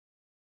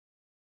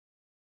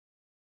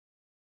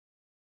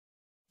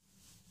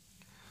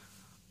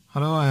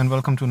Hello and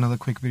welcome to another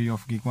quick video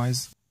of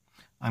GEEKWISE.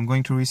 I'm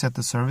going to reset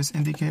the service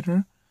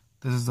indicator.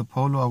 This is the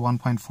Polo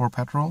 1.4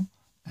 petrol,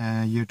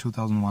 year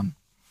 2001.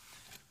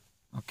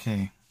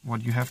 Okay,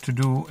 what you have to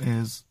do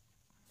is,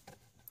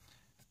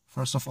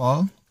 first of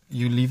all,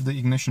 you leave the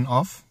ignition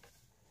off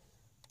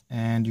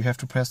and you have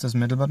to press this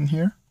middle button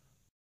here.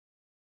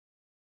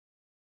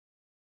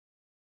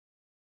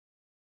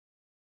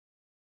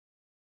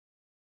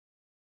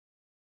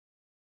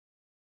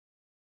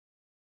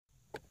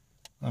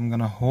 I'm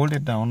gonna hold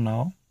it down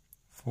now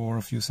for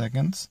a few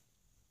seconds.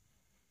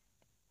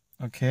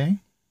 Okay,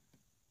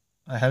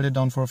 I held it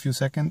down for a few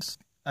seconds.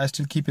 I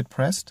still keep it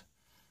pressed,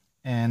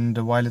 and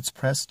while it's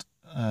pressed,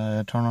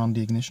 turn on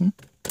the ignition.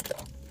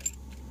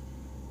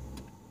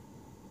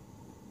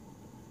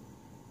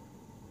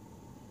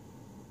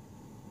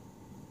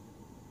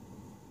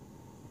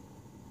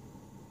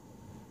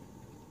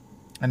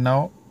 And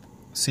now,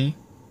 see,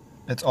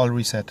 it's all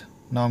reset.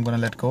 Now I'm gonna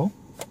let go.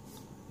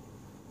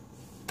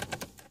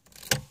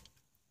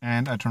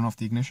 And I turn off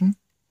the ignition,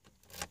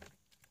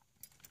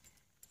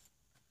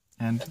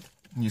 and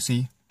you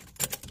see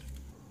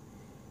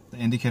the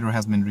indicator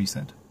has been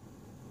reset.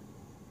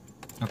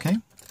 Okay,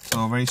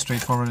 so very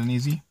straightforward and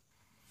easy.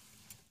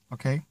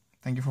 Okay,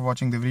 thank you for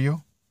watching the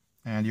video,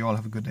 and you all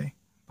have a good day.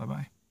 Bye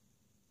bye.